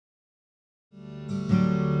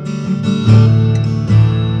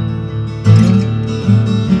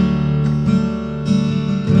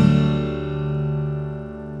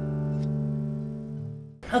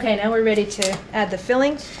Okay, now we're ready to add the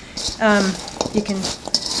filling. You can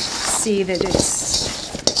see that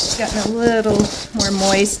it's gotten a little more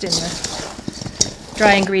moist and the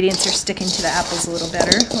dry ingredients are sticking to the apples a little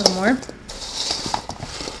better, a little more.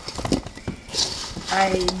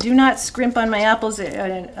 I do not scrimp on my apples.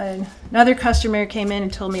 Another customer came in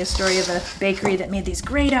and told me a story of a bakery that made these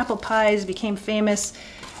great apple pies, became famous,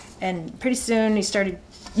 and pretty soon he started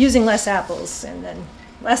using less apples and then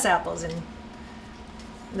less apples, and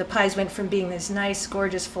the pies went from being these nice,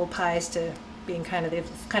 gorgeous, full pies to being kind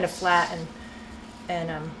of flat,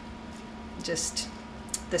 and just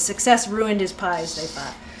the success ruined his pies, they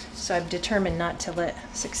thought. So I've determined not to let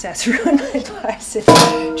success ruin my pies.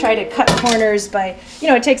 Try to cut corners by,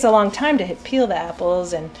 it takes a long time to peel the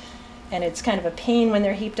apples, and it's kind of a pain when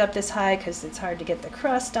they're heaped up this high because it's hard to get the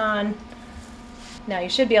crust on. Now you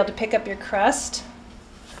should be able to pick up your crust.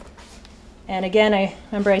 And again, I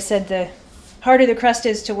remember I said the harder the crust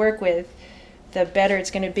is to work with, the better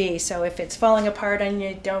it's going to be. So if it's falling apart on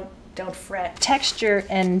you, don't fret. Texture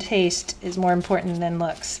and taste is more important than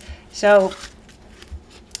looks. So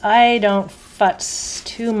I don't futz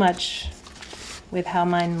too much with how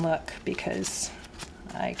mine look because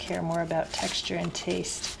I care more about texture and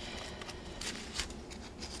taste.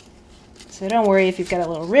 So don't worry if you've got a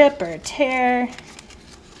little rip or a tear.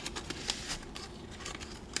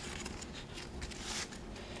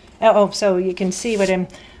 Oh, so you can see what I'm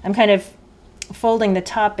kind of folding the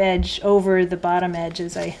top edge over the bottom edge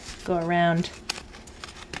as I go around.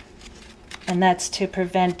 And that's to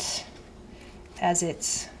prevent, as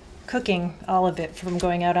it's cooking, all of it from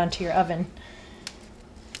going out onto your oven.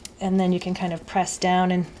 And then you can kind of press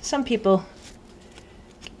down, and some people,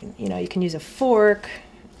 you can use a fork.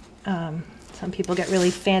 Some people get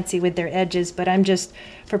really fancy with their edges, but I'm just,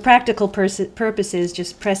 for practical purposes,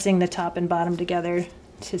 just pressing the top and bottom together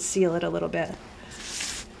to seal it a little bit.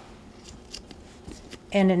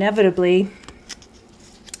 And inevitably,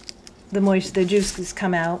 the juices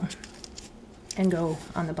come out and go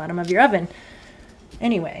on the bottom of your oven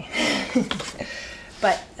anyway.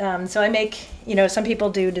 But so I make, some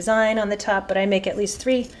people do design on the top, but I make at least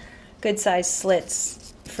 3 good-sized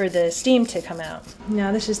slits for the steam to come out.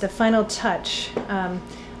 Now this is the final touch. I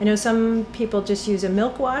know some people just use a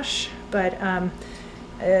milk wash, but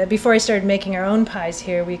before I started making our own pies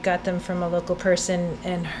here, we got them from a local person,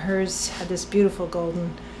 and hers had this beautiful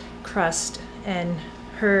golden crust, and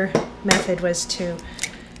her method was to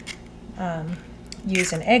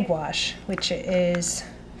use an egg wash, which is,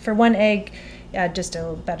 for 1 egg, just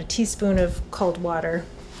about a teaspoon of cold water,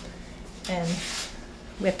 and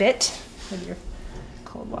whip it with your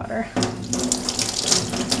cold water.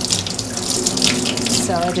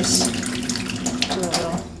 So I just do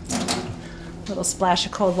a little splash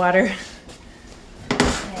of cold water.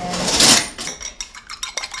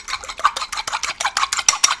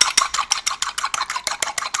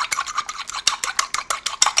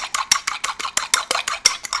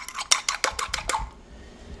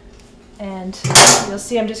 And you'll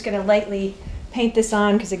see I'm just going to lightly paint this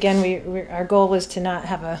on because, again, our goal was to not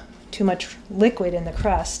have too much liquid in the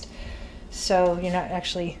crust. So you're not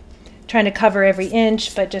actually trying to cover every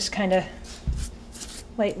inch, but just kind of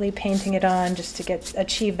lightly painting it on just to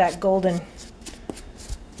achieve that golden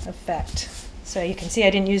effect. So you can see I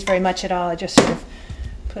didn't use very much at all. I just sort of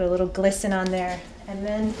put a little glisten on there, and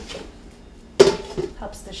then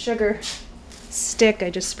helps the sugar stick. I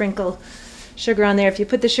just sprinkle sugar on there. If you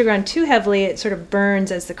put the sugar on too heavily, it sort of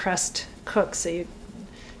burns as the crust cooks, so you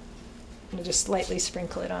just lightly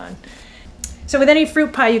sprinkle it on. So with any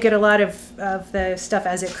fruit pie, you get a lot of the stuff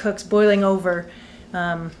as it cooks boiling over.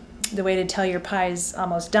 The way to tell your pie's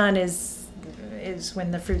almost done is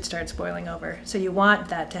when the fruit starts boiling over. So you want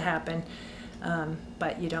that to happen,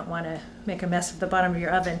 but you don't want to make a mess of the bottom of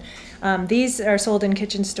your oven. These are sold in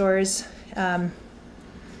kitchen stores.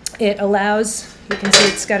 It allows, you can see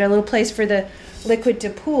it's got a little place for the liquid to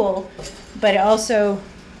pool, but it also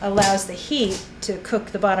allows the heat to cook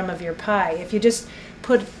the bottom of your pie. If you just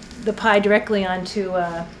put the pie directly onto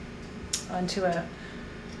a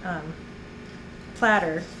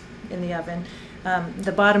platter in the oven,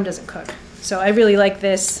 the bottom doesn't cook. So I really like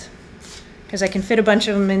this because I can fit a bunch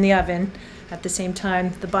of them in the oven at the same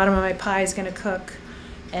time. The bottom of my pie is going to cook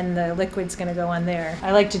and the liquid's going to go on there.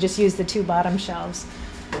 I like to just use the 2 bottom shelves.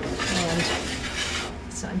 And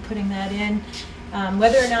so I'm putting that in.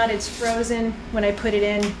 Whether or not it's frozen, when I put it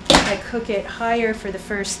in, I cook it higher for the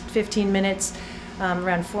first 15 minutes,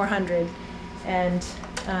 around 400. And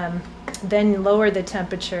then lower the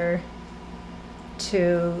temperature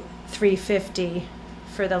to 350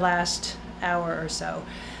 for the last hour or so.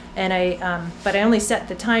 And but I only set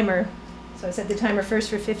the timer. So I set the timer first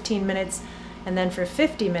for 15 minutes and then for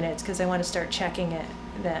 50 minutes because I want to start checking it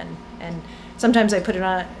then. And sometimes I put it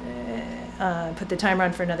on, put the timer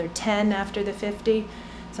on for another 10 after the 50.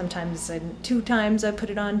 Sometimes 2 times I put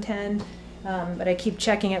it on 10. But I keep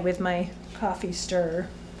checking it with my coffee stirrer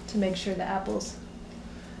to make sure the apples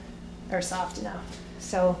are soft enough.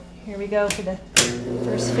 So here we go for the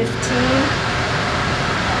first 15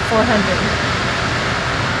 at 400.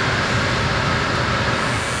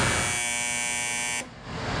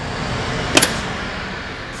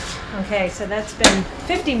 Okay, so that's been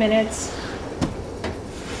 50 minutes.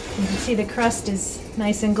 You can see the crust is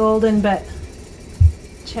nice and golden, but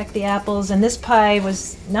check the apples. And this pie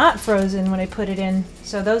was not frozen when I put it in,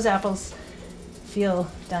 so those apples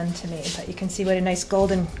feel done to me. But you can see what a nice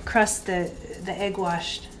golden crust the egg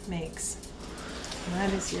wash makes. And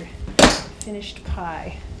that is your finished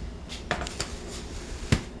pie.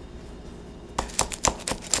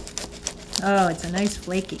 Oh, it's a nice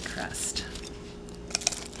flaky crust.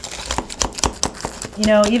 You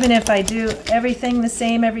know, even if I do everything the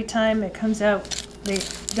same every time, it comes out, it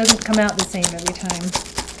doesn't come out the same every time.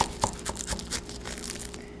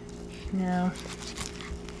 No.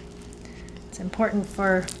 It's important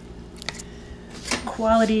for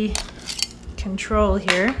quality control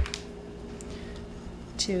here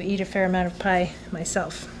to eat a fair amount of pie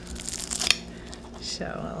myself. So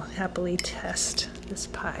I'll happily test this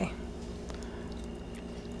pie.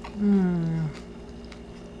 Mmm.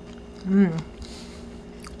 Mmm.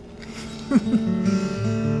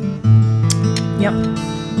 Yep.